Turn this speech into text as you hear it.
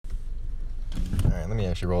let me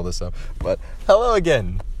actually roll this up. But hello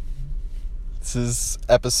again. This is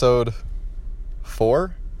episode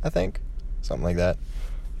 4, I think. Something like that.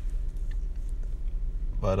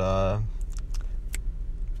 But,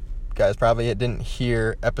 guys probably didn't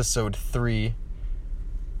hear episode 3.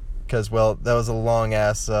 Because, well, that was a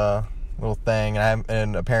long-ass little thing.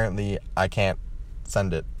 And apparently I can't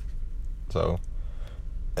send it. So,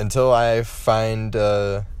 until I find,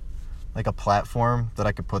 like, a platform that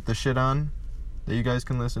I could put this shit on that you guys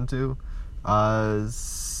can listen to,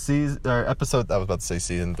 episode, I was about to say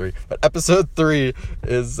season 3, but episode 3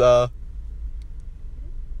 is not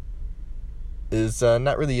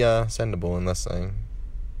really sendable unless I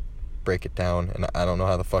break it down, and I don't know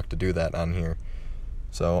how the fuck to do that on here.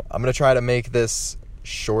 So I'm gonna try to make this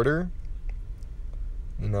shorter,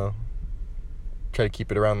 try to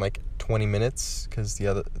keep it around like 20 minutes, because the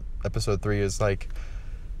other episode 3 is like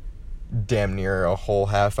damn near a whole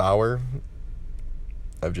half hour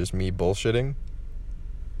of just me bullshitting.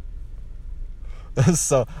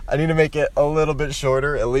 So I need to make it a little bit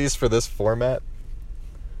shorter, at least for this format.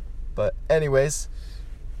 But anyways,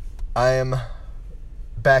 I am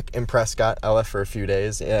back in Prescott. I left for a few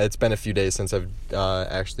days. Yeah, it's been a few days since I've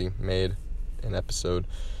actually made an episode.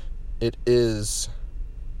 It is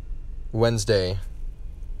Wednesday,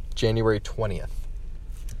 January 20th.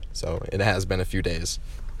 So it has been a few days.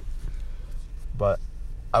 But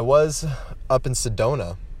I was up in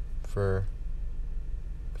Sedona for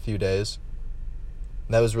a few days.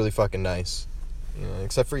 That was really fucking nice.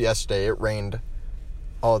 Except for yesterday, it rained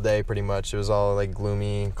all day pretty much. It was all like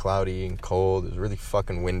gloomy, cloudy, and cold. It was really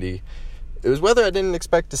fucking windy. It was weather I didn't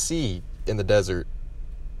expect to see in the desert.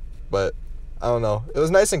 But I don't know. It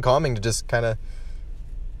was nice and calming to just kind of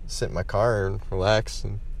sit in my car and relax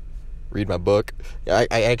and read my book. I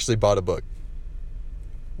actually bought a book.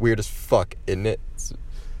 Weird as fuck, isn't it?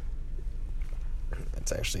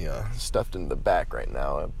 It's actually stuffed in the back right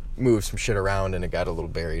now. I moved some shit around and it got a little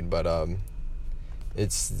buried, but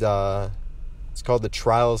it's called The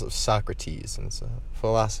Trials of Socrates, and it's a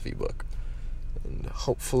philosophy book. And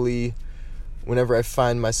hopefully, whenever I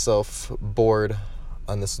find myself bored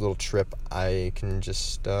on this little trip, I can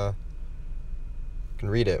just can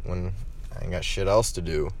read it when I ain't got shit else to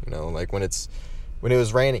do. Like when it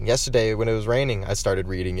was raining yesterday. When it was raining, I started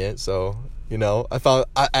reading it. So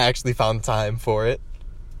I actually found time for it.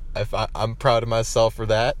 I'm proud of myself for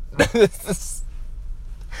that.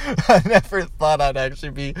 I never thought I'd actually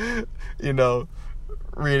be,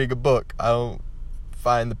 reading a book. I don't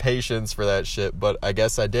find the patience for that shit, but I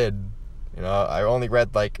guess I did. I only read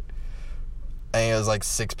I think it was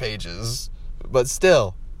 6 pages, but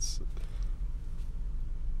still, it's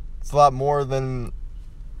a lot more than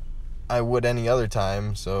I would any other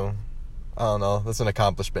time, so I don't know. That's an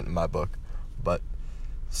accomplishment in my book. But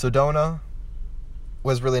Sedona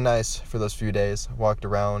was really nice for those few days. Walked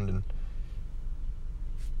around and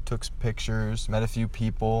took some pictures, met a few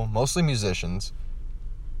people, mostly musicians.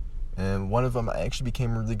 And one of them I actually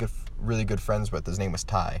became really good friends with. His name was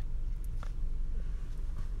Ty.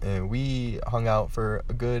 And we hung out for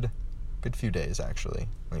a good few days, actually.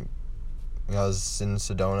 I was in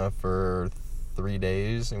Sedona for 3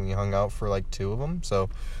 days, and we hung out for 2 of them. So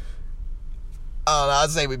I don't know, I'd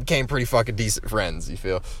say we became pretty fucking decent friends, you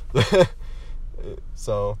feel?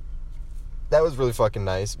 So that was really fucking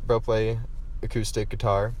nice. Bro play acoustic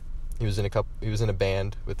guitar. He was in a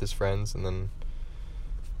band with his friends, and then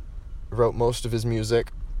wrote most of his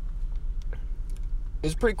music.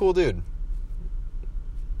 He's a pretty cool dude.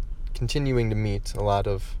 Continuing to meet a lot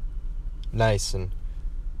of nice and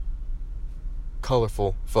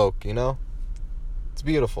colorful folk, It's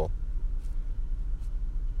beautiful.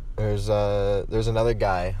 There's another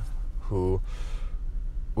guy who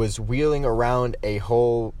was wheeling around a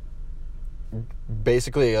whole,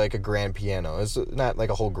 basically a grand piano. It's not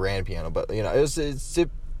a whole grand piano, but it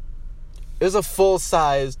was a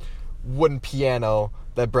full-sized wooden piano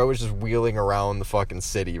that bro was just wheeling around the fucking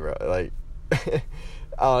city, bro.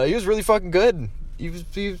 He was really fucking good. He was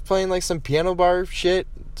playing some piano bar shit,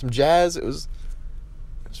 some jazz.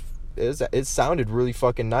 It sounded really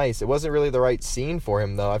fucking nice. It wasn't really the right scene for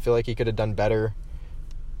him, though. I feel like he could have done better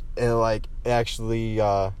in actually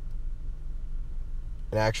in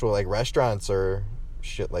actual restaurants or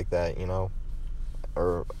shit like that,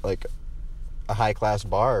 or a high class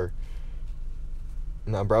bar.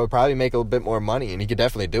 Bro would probably make a bit more money, and he could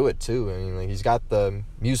definitely do it too. I mean, he's got the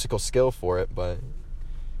musical skill for it, but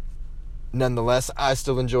nonetheless, I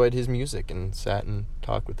still enjoyed his music and sat and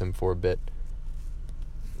talked with him for a bit.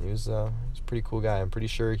 He was a pretty cool guy. I'm pretty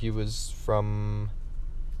sure he was from,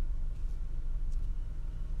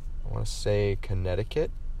 I want to say, Connecticut.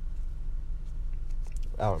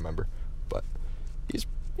 I don't remember. But he's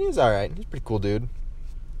alright. He's a pretty cool dude.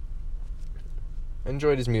 I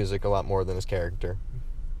enjoyed his music a lot more than his character.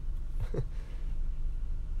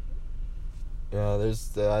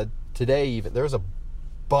 There's today even there was a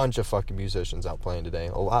bunch of fucking musicians out playing today.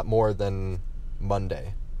 A lot more than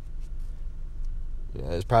Monday.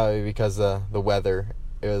 It's probably because the weather.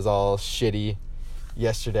 It was all shitty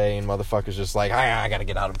yesterday, and motherfuckers just like, I gotta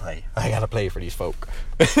get out and play. I gotta play for these folk.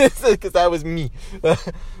 Because that was me.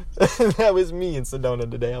 That was me in Sedona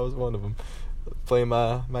today. I was one of them. Playing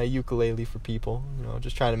my ukulele for people.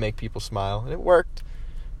 Just trying to make people smile. And it worked.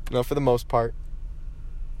 For the most part.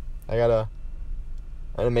 I gotta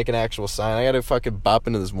make an actual sign. I gotta fucking bop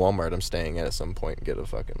into this Walmart I'm staying at some point and get a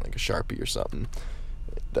fucking, like, a Sharpie or something.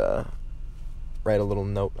 And, write a little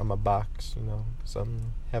note on my box,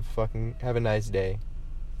 something. Have a nice day.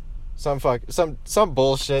 Some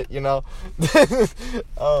bullshit, I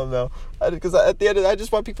don't know. Because at the end of it, I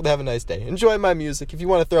just want people to have a nice day. Enjoy my music. If you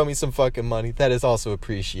want to throw me some fucking money, that is also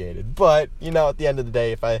appreciated. But, at the end of the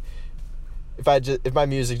day, if my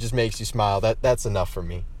music just makes you smile, that's enough for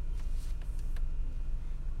me.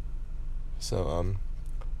 So,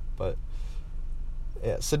 but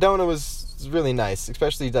yeah, Sedona was really nice,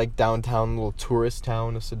 especially like downtown, little tourist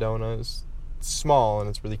town of Sedona. It's small and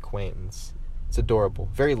it's really quaint. It's adorable,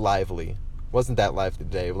 very lively. Wasn't that lively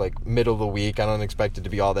today? Like middle of the week, I don't expect it to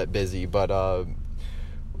be all that busy, but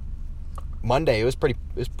Monday it was pretty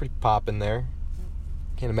poppin' there.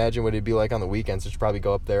 Can't imagine what it'd be like on the weekends. I should probably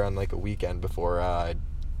go up there on like a weekend before I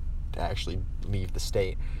actually leave the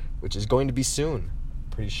state, which is going to be soon.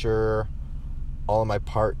 Pretty sure all of my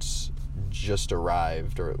parts just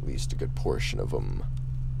arrived, or at least a good portion of them.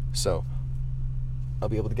 So I'll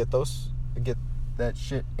be able to get that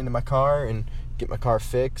shit into my car and get my car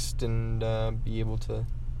fixed and be able to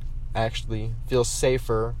actually feel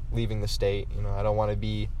safer leaving the state. I don't want to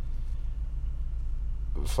be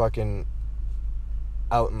fucking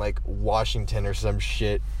out in like Washington or some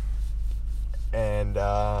shit and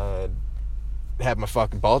have my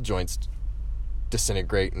fucking ball joints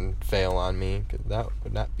disintegrate and fail on me, because that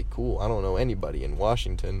would not be cool. I don't know anybody in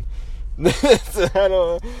Washington.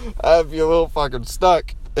 I'd be a little fucking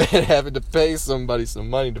stuck and having to pay somebody some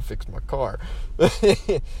money to fix my car.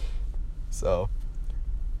 So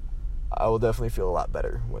I will definitely feel a lot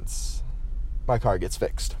better once my car gets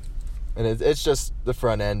fixed. And it's just the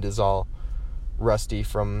front end is all rusty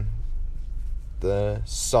from the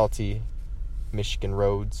salty Michigan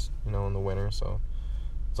roads, in the winter, so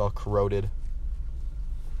it's all corroded.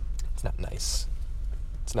 It's not nice.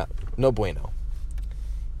 It's no bueno.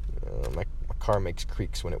 My car makes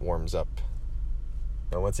creaks when it warms up.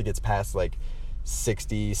 Once it gets past like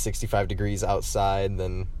 60, 65 degrees outside,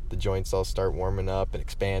 then the joints all start warming up and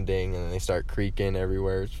expanding, and then they start creaking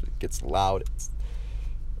everywhere. It gets loud. It's,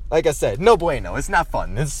 like I said, no bueno. It's not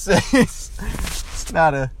fun. It's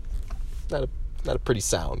not a pretty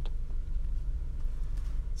sound.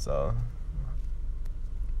 So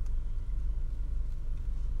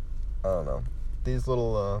I don't know. These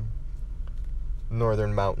little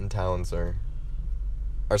northern mountain towns are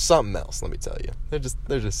something else, let me tell you. They're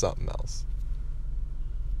just something else.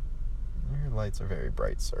 Your lights are very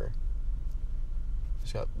bright, sir.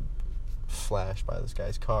 Just got flashed by this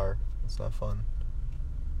guy's car. It's not fun.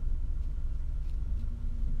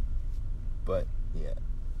 But yeah,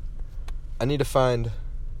 I need to find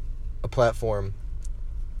a platform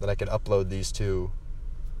that I can upload these to,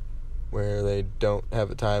 where they don't have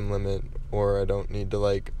a time limit, or I don't need to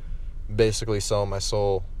like basically sell my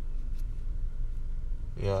soul.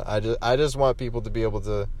 I just want people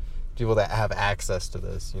to have access to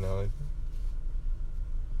this,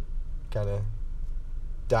 kind of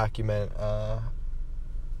document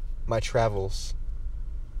my travels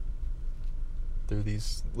through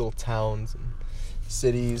these little towns and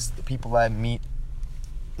cities, the people I meet,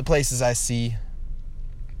 the places I see.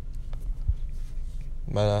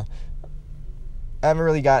 But I haven't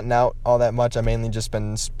really gotten out all that much. I mainly just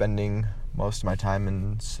been spending most of my time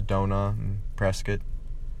in Sedona and Prescott.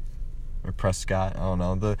 Or Prescott, I don't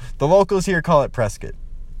know. The locals here call it Prescott.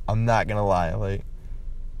 I'm not gonna lie, and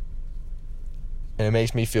it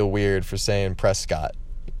makes me feel weird for saying Prescott.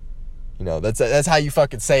 That's how you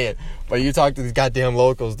fucking say it. But you talk to these goddamn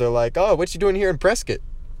locals, they're like, "Oh, what you doing here in Prescott?"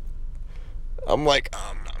 I'm like,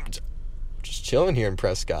 I'm just chilling here in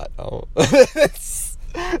Prescott. Oh.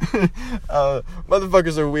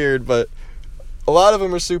 Motherfuckers are weird, but a lot of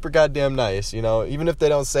them are super goddamn nice, even if they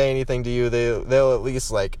don't say anything to you, they'll at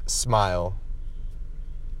least like smile,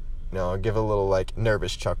 give a little like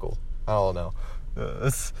nervous chuckle. I don't know.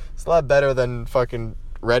 It's a lot better than fucking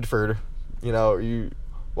Redford,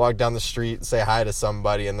 walk down the street and say hi to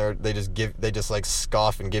somebody, and they just like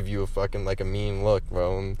scoff and give you a fucking like a mean look,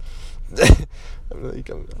 bro. And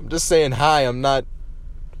I'm just saying hi. I'm not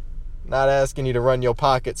asking you to run your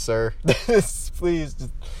pocket, sir. Please,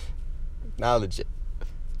 just acknowledge it.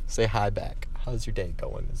 Say hi back. How's your day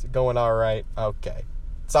going? Is it going all right? Okay.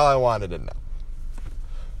 That's all I wanted to know.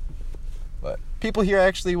 But people here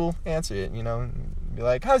actually will answer it, you know, and be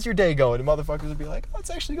like, how's your day going? And motherfuckers will be like, oh, it's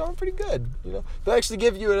actually going pretty good, you know. They'll actually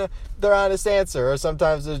give you their honest answer, or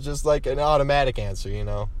sometimes it's just like an automatic answer, you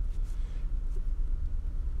know.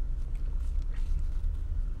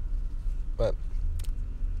 But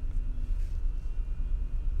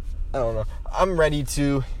I don't know. I'm ready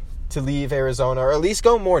to leave Arizona, or at least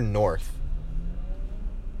go more north.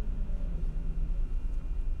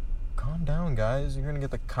 Calm down, guys. You're gonna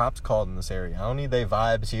get the cops called in this area. I don't need they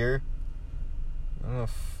vibes here. I'm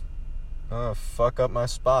gonna fuck up my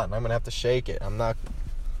spot, and I'm gonna have to shake it. I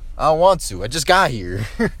don't want to. I just got here.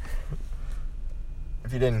 If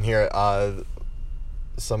you didn't hear it,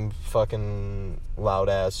 some fucking loud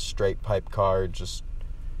ass straight pipe car just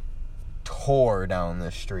tore down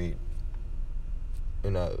this street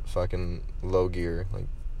in a fucking low gear, like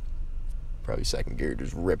probably second gear,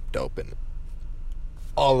 just ripped open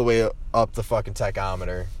all the way up the fucking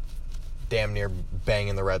tachometer, damn near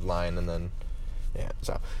banging the red line. And then I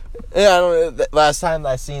don't know, last time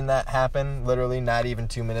I seen that happen, literally not even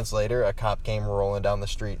 2 minutes later, a cop came rolling down the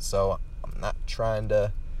street. So I'm not trying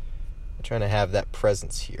to have that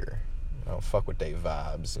presence here. I don't fuck with they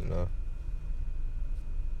vibes, you know.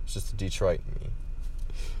 It's just a Detroit in me.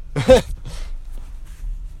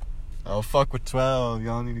 I don't fuck with 12.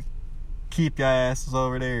 Y'all need to keep your asses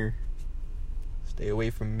over there. Stay away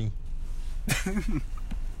from me.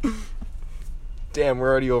 Damn, we're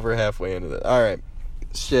already over halfway into it. Alright.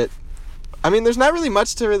 Shit. I mean, there's not really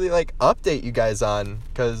much to really, like, update you guys on,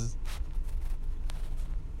 because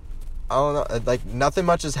I don't know, like, nothing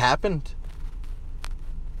much has happened.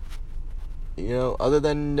 You know, other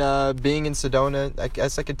than being in Sedona, I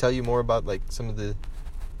guess I could tell you more about, like, some of the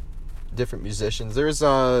different musicians. There's,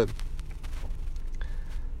 yeah,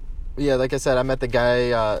 like I said, I met that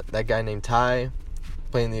guy named Ty,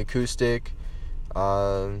 playing the acoustic.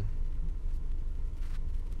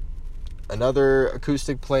 Another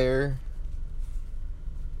acoustic player.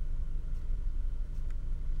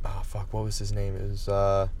 Oh, fuck, what was his name? It was,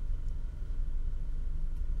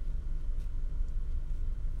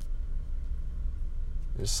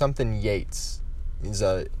 there's something Yates. He's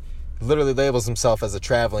literally labels himself as a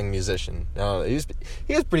traveling musician. He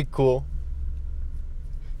was pretty cool.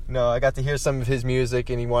 You know, I got to hear some of his music,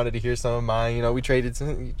 and he wanted to hear some of mine. You know, we traded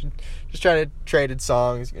just trying to traded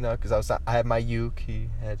songs. You know, because I had my uke, he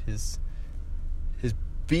had his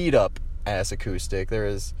beat up ass acoustic. There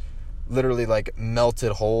is literally like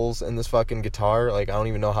melted holes in this fucking guitar. Like, I don't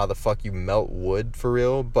even know how the fuck you melt wood for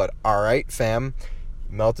real, but all right, fam.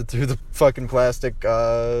 Melted through the fucking plastic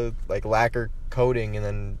like lacquer coating and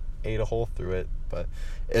then ate a hole through it. But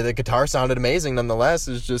the guitar sounded amazing nonetheless.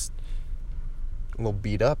 It was just a little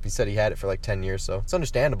beat up. He said he had it for like 10 years, so it's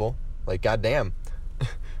understandable. Like, goddamn.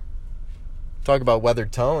 Talk about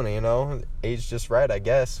weathered tone, you know. Age just right, I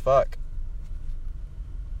guess. Fuck.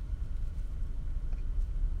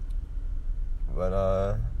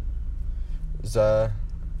 But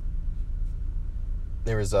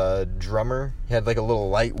there was a drummer. He had like a little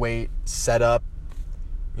lightweight setup.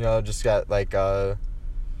 You know, just got like had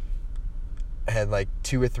like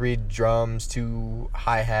 2 or 3 drums, 2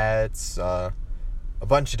 hi-hats, a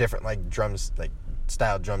bunch of different like drums, like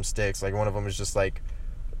style drumsticks. Like one of them was just like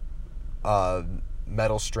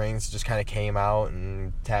metal strings just kind of came out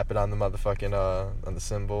and tap it on the motherfucking on the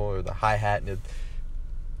cymbal or the hi-hat, and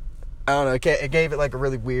I don't know, it gave it like a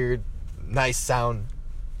really weird, nice sound.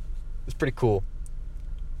 It was pretty cool.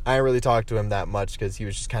 I didn't really talk to him that much because he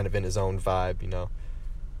was just kind of in his own vibe, you know.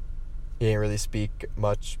 He didn't really speak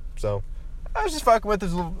much, so I was just fucking with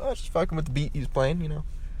the beat he was playing, you know.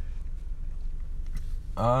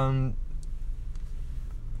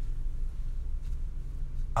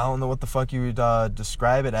 I don't know what the fuck you would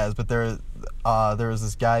describe it as, but there was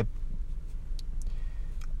this guy.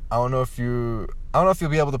 I don't know if you'll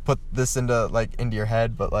be able to put this into your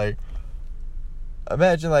head, but like,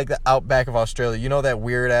 imagine like the outback of Australia. You know that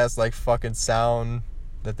weird ass like fucking sound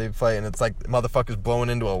that they play, and it's like motherfuckers blowing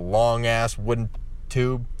into a long ass wooden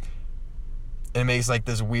tube, and it makes like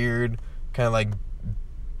this weird kind of like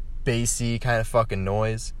bassy kind of fucking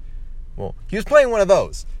noise. Well, he was playing one of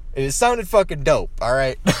those. It sounded fucking dope,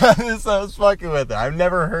 alright? So I was fucking with it. I've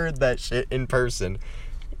never heard that shit in person,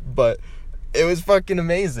 but it was fucking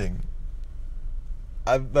amazing.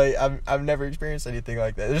 I've never experienced anything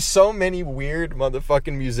like that. There's so many weird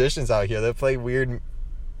motherfucking musicians out here that play weird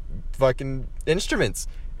fucking instruments.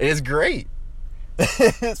 It is great.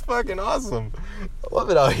 It's fucking awesome. I love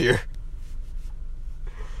it out here.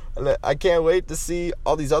 And I can't wait to see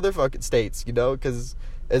all these other fucking states, you know, because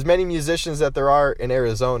as many musicians that there are in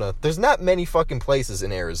Arizona, there's not many fucking places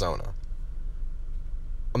in Arizona.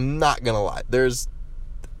 I'm not gonna lie. There's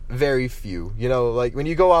very few. You know, like when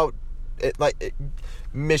you go out,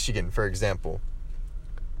 Michigan, for example.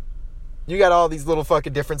 You got all these little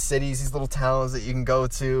fucking different cities, these little towns that you can go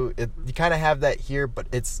to. You kind of have that here, but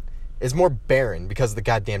it's more barren because of the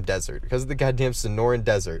goddamn desert. Because of the goddamn Sonoran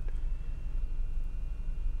Desert.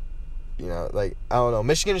 You know, like, I don't know.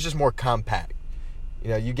 Michigan is just more compact. You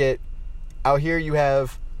know, you get... Out here you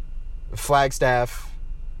have Flagstaff,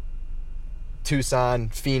 Tucson,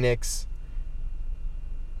 Phoenix,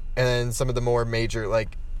 and then some of the more major,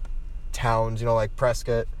 like, towns, you know, like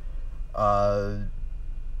Prescott,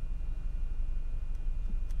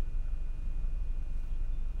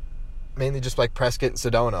 mainly just like Prescott and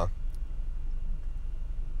Sedona.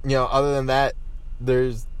 You know, other than that,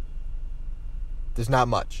 there's not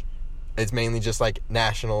much. It's mainly just like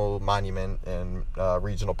national monument and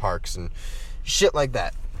regional parks and shit like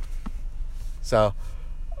that. So,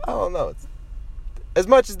 I don't know. As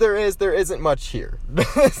much as there isn't much here.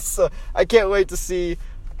 So, I can't wait to see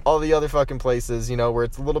all the other fucking places, you know, where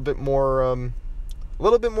it's a little bit more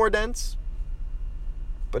dense,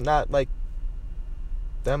 but not like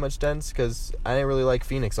that much dense, because I didn't really like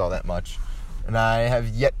Phoenix all that much, and I have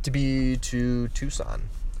yet to be to Tucson.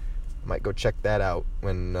 I might go check that out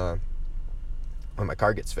when my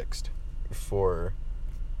car gets fixed, if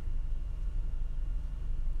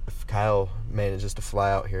Kyle manages to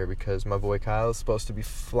fly out here, because my boy Kyle is supposed to be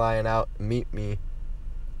flying out and meet me,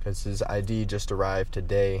 because his ID just arrived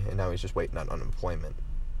today, and now he's just waiting on unemployment.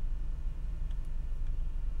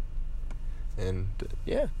 And,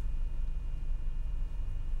 yeah.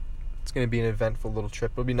 It's going to be an eventful little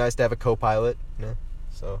trip. It'll be nice to have a co-pilot, you know?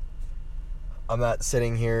 So, I'm not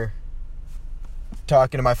sitting here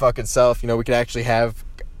talking to my fucking self. You know, we could actually have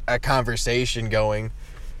a conversation going.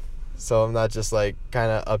 So, I'm not just, like,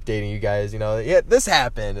 kind of updating you guys, you know? Yeah, this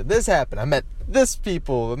happened. I met this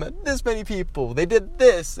people. I met this many people. They did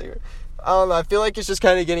this. I don't know. I feel like it's just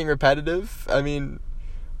kind of getting repetitive. I mean,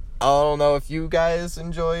 I don't know if you guys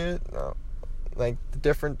enjoy it. Like, the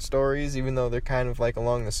different stories, even though they're kind of, like,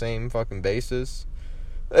 along the same fucking basis.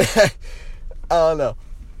 I don't know.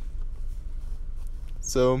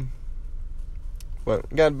 So, well,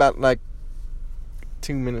 we got about, like,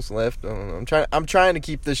 2 minutes left. I don't know. I'm trying to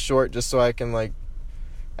keep this short just so I can, like,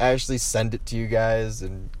 actually send it to you guys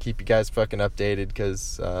and keep you guys fucking updated,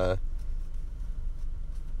 because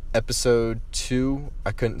episode 2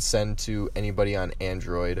 I couldn't send to anybody on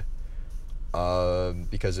Android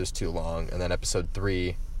because it was too long, and then episode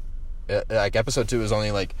 3, like, episode 2 was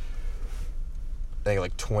only like, I think,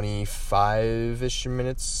 like 25-ish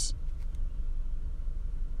minutes,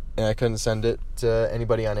 and I couldn't send it to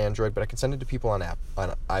anybody on Android, but I can send it to people on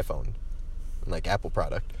iPhone, like Apple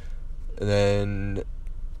product. And then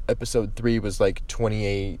episode 3 was like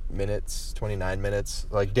 28 minutes, 29 minutes,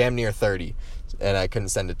 like damn near 30, and I couldn't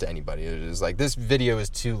send it to anybody. It was like, this video is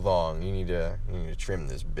too long, you need to trim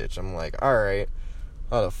this bitch. I'm like, alright,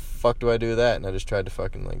 how the fuck do I do that? And I just tried to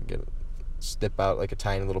fucking, like, snip out like a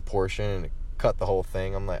tiny little portion and cut the whole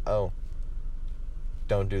thing. I'm like, oh,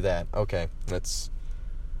 don't do that. Okay, let's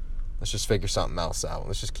just figure something else out.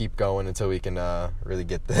 Let's just keep going until we can really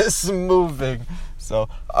get this moving. So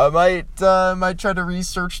I might try to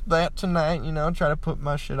research that tonight. You know, try to put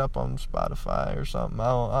my shit up on Spotify or something. I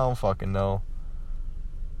don't fucking know.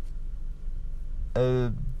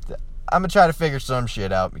 I'm gonna try to figure some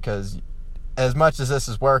shit out, because as much as this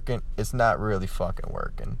is working, it's not really fucking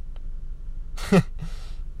working. I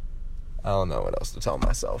don't know what else to tell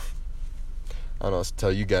myself. I don't know what else to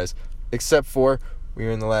tell you guys, except for we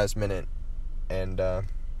were in the last minute, and,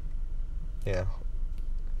 yeah.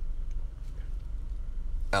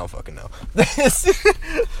 I don't fucking know.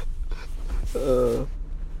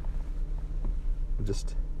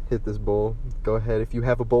 Just hit this bowl. Go ahead, if you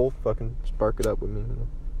have a bowl, fucking spark it up with me. You know?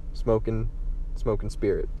 Smoking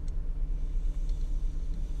spirit.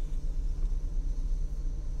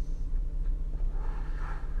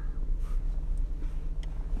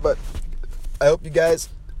 But I hope you guys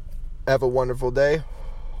have a wonderful day,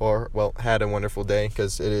 or, well, had a wonderful day,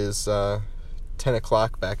 because it is 10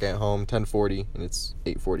 o'clock back at home, 10:40, and it's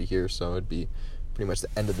 8:40 here, so it'd be pretty much the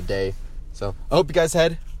end of the day. So I hope you guys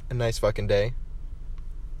had a nice fucking day,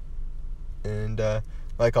 and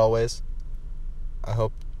like always, I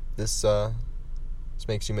hope this Just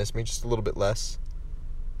makes you miss me just a little bit less.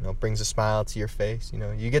 You know, brings a smile to your face. You know,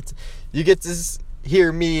 you get to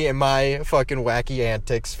hear me and my fucking wacky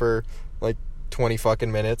antics for like 20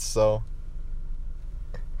 fucking minutes. So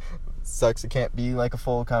sucks it can't be like a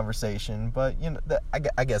full conversation, but you know,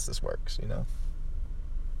 I guess this works. You know,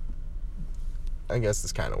 I guess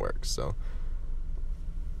this kind of works. So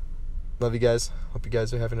love you guys. Hope you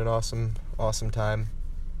guys are having an awesome time.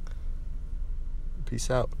 Peace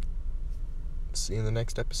out. See you in the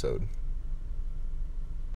next episode.